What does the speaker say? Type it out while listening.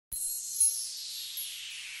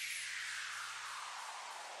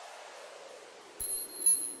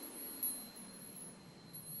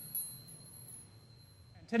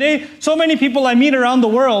Today, so many people I meet around the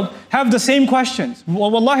world have the same questions.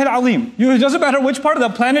 Wallahi al-Azim. It doesn't matter which part of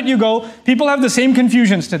the planet you go, people have the same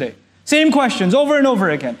confusions today. Same questions over and over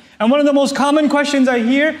again. And one of the most common questions I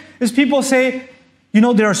hear is people say, you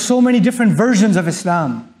know, there are so many different versions of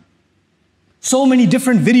Islam. So many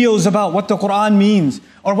different videos about what the Quran means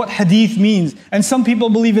or what hadith means. And some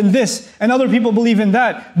people believe in this and other people believe in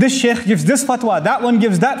that. This sheikh gives this fatwa, that one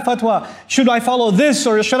gives that fatwa. Should I follow this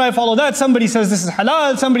or should I follow that? Somebody says this is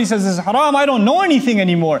halal, somebody says this is haram. I don't know anything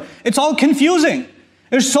anymore. It's all confusing.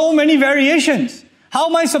 There's so many variations. How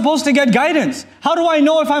am I supposed to get guidance? How do I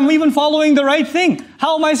know if I'm even following the right thing?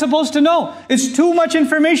 How am I supposed to know? It's too much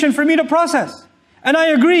information for me to process. And I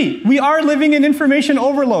agree, we are living in information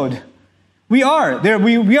overload. We are.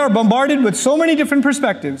 We are bombarded with so many different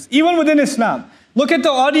perspectives, even within Islam. Look at the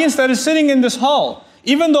audience that is sitting in this hall.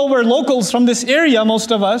 Even though we're locals from this area,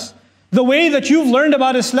 most of us, the way that you've learned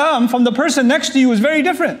about Islam from the person next to you is very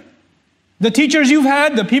different. The teachers you've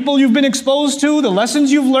had, the people you've been exposed to, the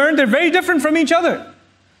lessons you've learned, they're very different from each other.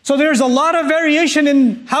 So there's a lot of variation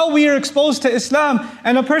in how we are exposed to Islam,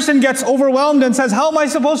 and a person gets overwhelmed and says, how am I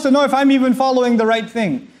supposed to know if I'm even following the right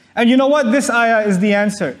thing? And you know what? This ayah is the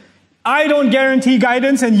answer. I don't guarantee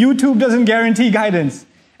guidance, and YouTube doesn't guarantee guidance.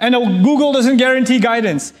 And Google doesn't guarantee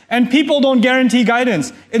guidance. And people don't guarantee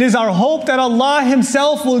guidance. It is our hope that Allah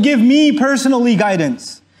Himself will give me personally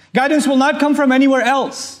guidance. Guidance will not come from anywhere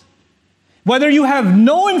else. Whether you have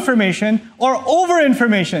no information or over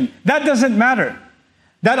information, that doesn't matter.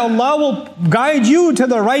 That Allah will guide you to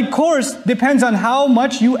the right course depends on how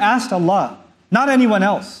much you asked Allah, not anyone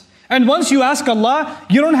else. And once you ask Allah,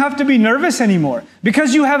 you don't have to be nervous anymore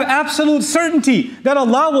because you have absolute certainty that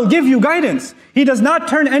Allah will give you guidance. He does not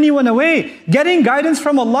turn anyone away. Getting guidance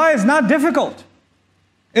from Allah is not difficult.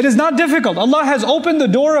 It is not difficult. Allah has opened the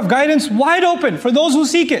door of guidance wide open for those who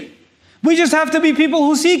seek it. We just have to be people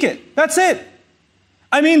who seek it. That's it.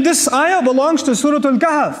 I mean, this ayah belongs to Surah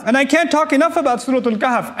Al-Kahf. And I can't talk enough about Surah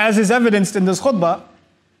Al-Kahf as is evidenced in this khutbah.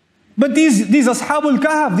 But these Ashabul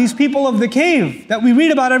Kahf, these people of the cave that we read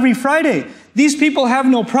about every Friday, these people have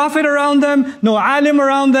no prophet around them, no alim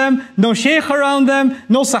around them, no sheikh around them,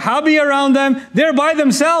 no sahabi around them. They're by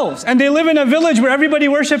themselves and they live in a village where everybody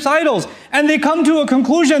worships idols. And they come to a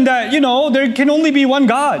conclusion that, you know, there can only be one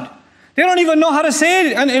God. They don't even know how to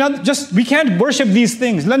say it. And just, we can't worship these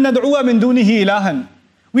things. لَن نَدْعُوَ مِن دُونِهِ إِلَهًا.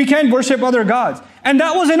 We can't worship other gods. And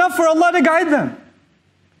that was enough for Allah to guide them.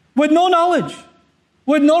 With no knowledge.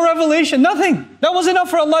 With no revelation, nothing. That was enough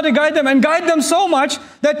for Allah to guide them, and guide them so much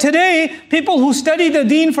that today, people who study the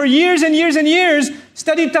deen for years and years and years,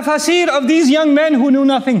 study tafasir of these young men who knew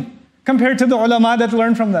nothing compared to the ulama that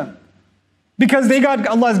learned from them. Because they got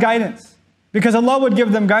Allah's guidance. Because Allah would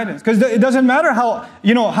give them guidance. Because it doesn't matter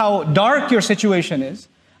how dark your situation is,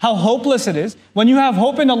 how hopeless it is. When you have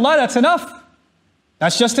hope in Allah, that's enough.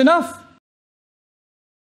 That's just enough.